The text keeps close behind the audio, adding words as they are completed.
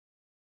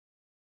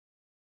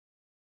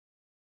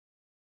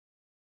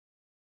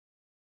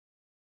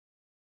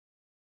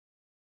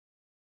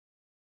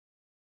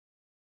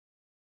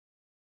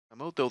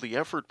out, though the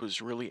effort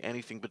was really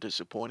anything but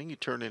disappointing. He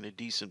turned in a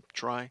decent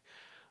try,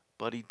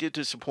 but he did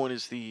disappoint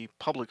as the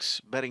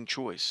public's betting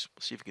choice.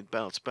 We'll see if he can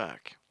bounce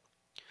back.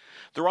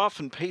 They're off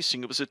and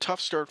pacing. It was a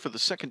tough start for the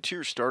second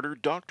tier starter.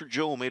 Dr.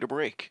 Joe made a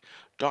break.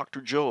 Dr.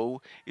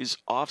 Joe is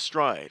off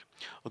stride.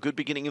 A good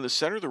beginning in the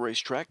center of the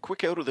racetrack.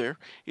 Quick out of there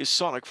is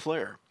Sonic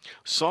Flare.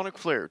 Sonic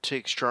Flare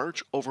takes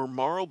charge over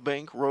Marl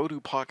Bank Road,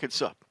 who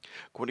pockets up.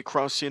 Going to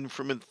cross in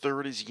from in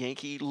third is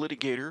Yankee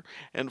Litigator,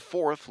 and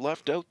fourth,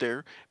 left out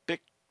there,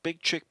 Big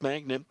Chick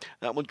Magnet.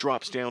 That one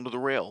drops down to the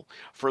rail.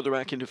 Further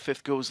back into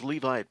fifth goes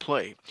Levi at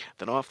play.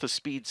 Then off the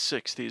speed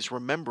sixth is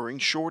Remembering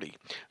Shorty.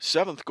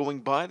 Seventh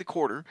going by the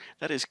quarter.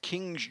 That is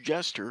King's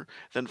Jester.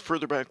 Then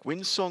further back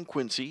Winsong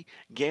Quincy,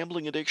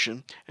 Gambling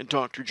Addiction, and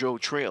Dr. Joe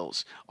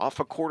trails. Off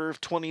a quarter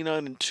of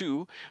 29 and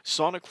 2,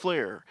 Sonic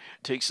Flare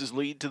takes his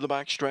lead to the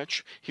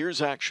backstretch.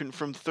 Here's action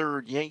from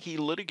third. Yankee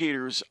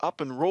Litigator's up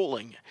and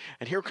rolling.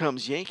 And here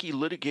comes Yankee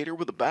Litigator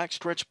with a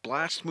backstretch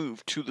blast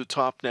move to the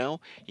top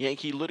now.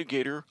 Yankee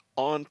Litigator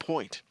on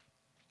point.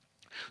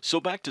 So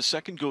back to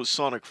second goes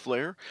Sonic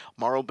Flare.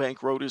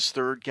 Marlbank Road is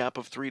third, gap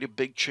of 3 to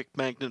Big Chick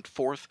Magnet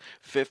fourth.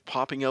 Fifth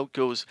popping out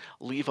goes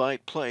Levi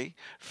at play,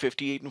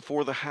 58 and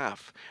 4 the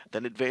half.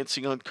 Then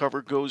advancing on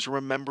cover goes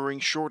Remembering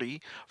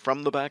Shorty.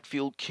 From the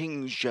backfield,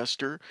 King's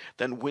Jester.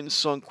 Then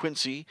Winsong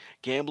Quincy,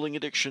 Gambling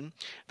Addiction.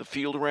 The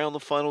field around the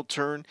final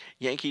turn.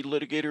 Yankee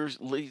Litigator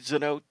leads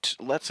it out,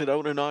 lets it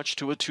out a notch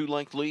to a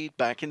 2-length lead.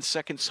 Back in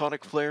second,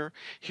 Sonic Flare.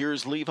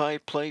 Here's Levi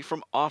at play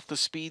from off the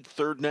speed,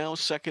 third now,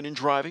 second in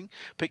driving.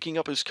 Picking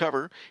up his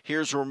cover.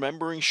 Here's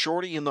Remembering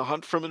Shorty in the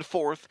hunt from in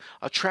fourth.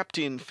 A trapped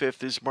in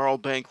fifth is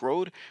Marlbank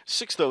Road.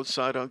 Sixth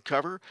outside on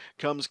cover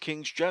comes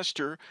King's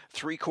Jester.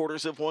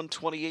 3/4 of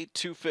 128,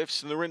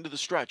 2/5, and they're into the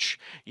stretch.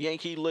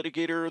 Yankee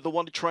Litigator, the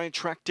one to try and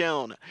track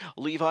down.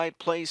 Levi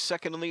plays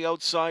second on the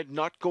outside,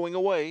 not going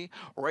away.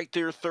 Right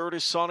there, third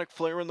is Sonic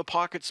Flare in the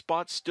pocket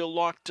spot, still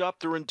locked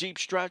up. They're in deep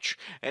stretch,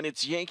 and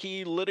it's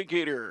Yankee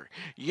Litigator.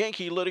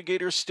 Yankee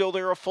Litigator still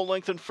there, a full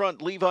length in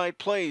front. Levi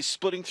plays,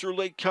 splitting through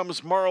late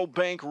comes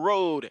Marlbank Road.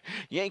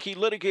 Yankee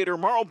Litigator,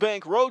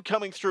 Marlbank Road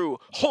coming through.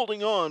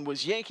 Holding on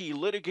was Yankee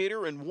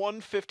Litigator in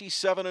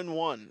 157 and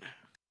 1.